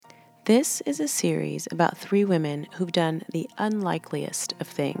This is a series about three women who've done the unlikeliest of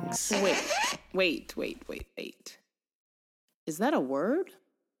things. Wait. Is that a word?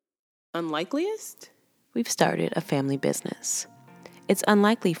 Unlikeliest? We've started a family business. It's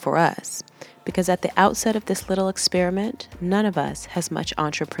unlikely for us because at the outset of this little experiment, none of us has much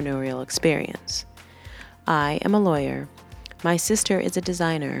entrepreneurial experience. I am a lawyer, my sister is a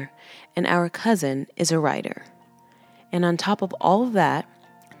designer, and our cousin is a writer. And on top of all of that,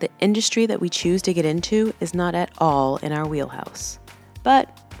 the industry that we choose to get into is not at all in our wheelhouse. But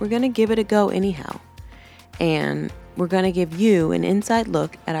we're going to give it a go anyhow. And we're going to give you an inside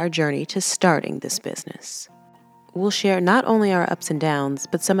look at our journey to starting this business. We'll share not only our ups and downs,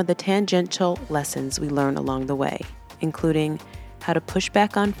 but some of the tangential lessons we learn along the way, including how to push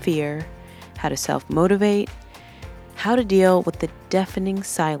back on fear, how to self-motivate, how to deal with the deafening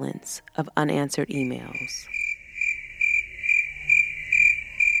silence of unanswered emails,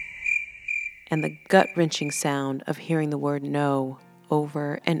 and the gut-wrenching sound of hearing the word no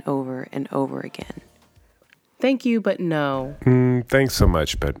over and over and over again. Thank you, but no. Thanks so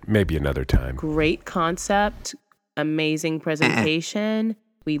much, but maybe another time. Great concept, amazing presentation.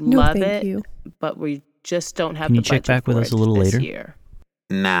 We love it, you. but we just don't have Can the you check budget back with for us it a little this later? year.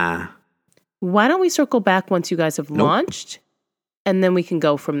 Nah. Why don't we circle back once you guys have Nope. launched, and then we can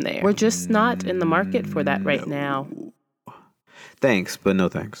go from there. We're just not in the market for that right now. Thanks, but no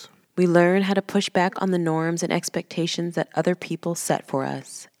thanks. We learn how to push back on the norms and expectations that other people set for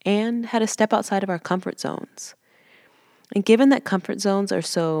us, and how to step outside of our comfort zones. And given that comfort zones are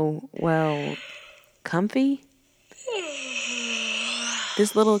so, comfy,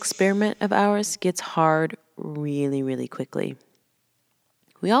 this little experiment of ours gets hard really, really quickly.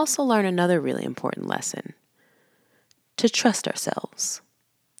 We also learn another really important lesson: to trust ourselves.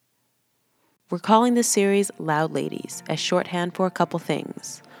 We're calling this series Loud Ladies as shorthand for a couple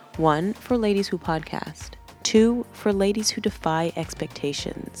things. 1, for ladies who podcast. 2, for ladies who defy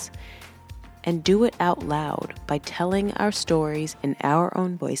expectations and do it out loud by telling our stories in our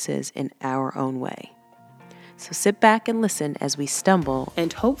own voices in our own way. So sit back and listen as we stumble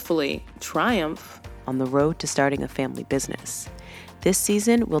And hopefully triumph. on the road to starting a family business. This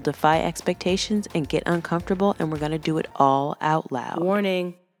season, we'll defy expectations and get uncomfortable, and we're going to do it all out loud.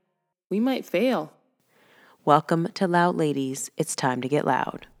 Warning, we might fail. Welcome to Loud Ladies. It's time to get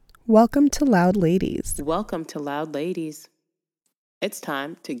loud. Welcome to Loud Ladies. Welcome to Loud Ladies. It's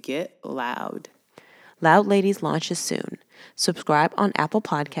time to get loud. Loud Ladies launches soon. Subscribe on Apple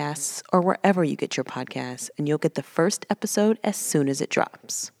Podcasts or wherever you get your podcasts, and you'll get the first episode as soon as it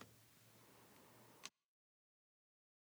drops.